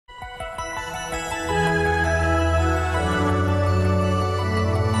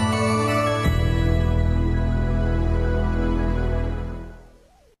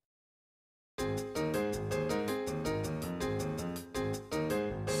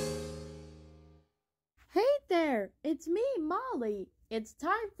it's me, Molly. It's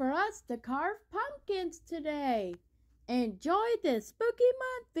time for us to carve pumpkins today. Enjoy this Spooky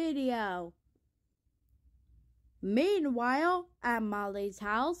Month video. Meanwhile, at Molly's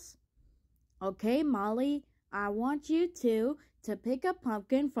house. Okay, Molly, I want you to pick a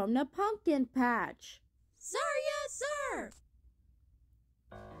pumpkin from the pumpkin patch. Sir, yes, sir.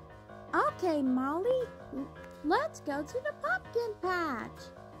 Okay, Molly, let's go to the pumpkin patch.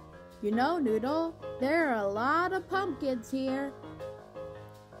 You know, Noodle, there are a lot of pumpkins here.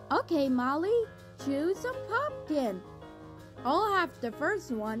 Okay, Molly, choose a pumpkin. I'll have the first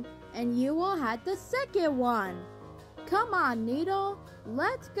one, and you will have the second one. Come on, Noodle,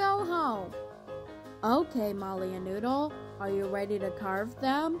 let's go home. Okay, Molly and Noodle, are you ready to carve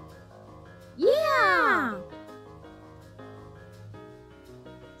them? Yeah!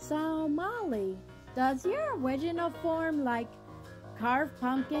 So, Molly, does your original form carve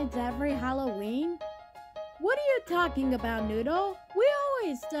pumpkins every Halloween? What are you talking about, Noodle? We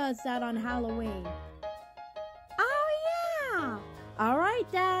always does that on Halloween. Oh, yeah!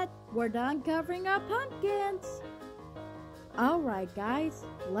 Alright, Dad, we're done covering our pumpkins. Alright, guys,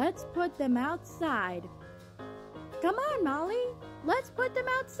 let's put them outside. Come on, Molly, let's put them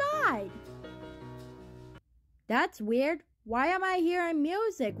outside. That's weird. Why am I hearing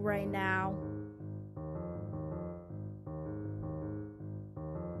music right now?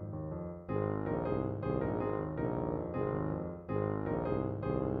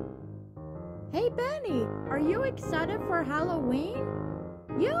 Hey, Benny, are you excited for Halloween?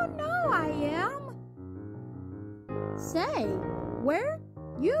 You know I am. Say, where?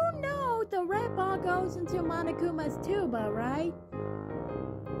 You know the red ball goes into Monokuma's tuba, right?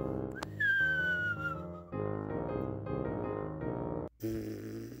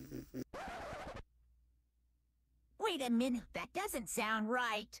 Wait a minute, that doesn't sound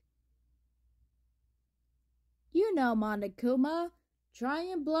right. You know, Monokuma, try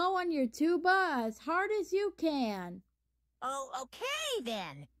and blow on your tuba as hard as you can. Oh, okay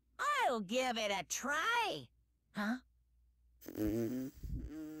then. I'll give it a try. Huh?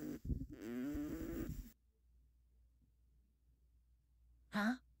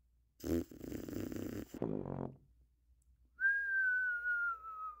 Huh?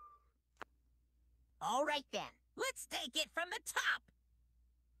 All right then, let's take it from the top.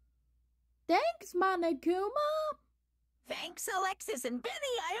 Thanks, Monokuma. Thanks, Alexis and Benny,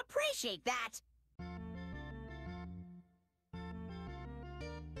 I appreciate that.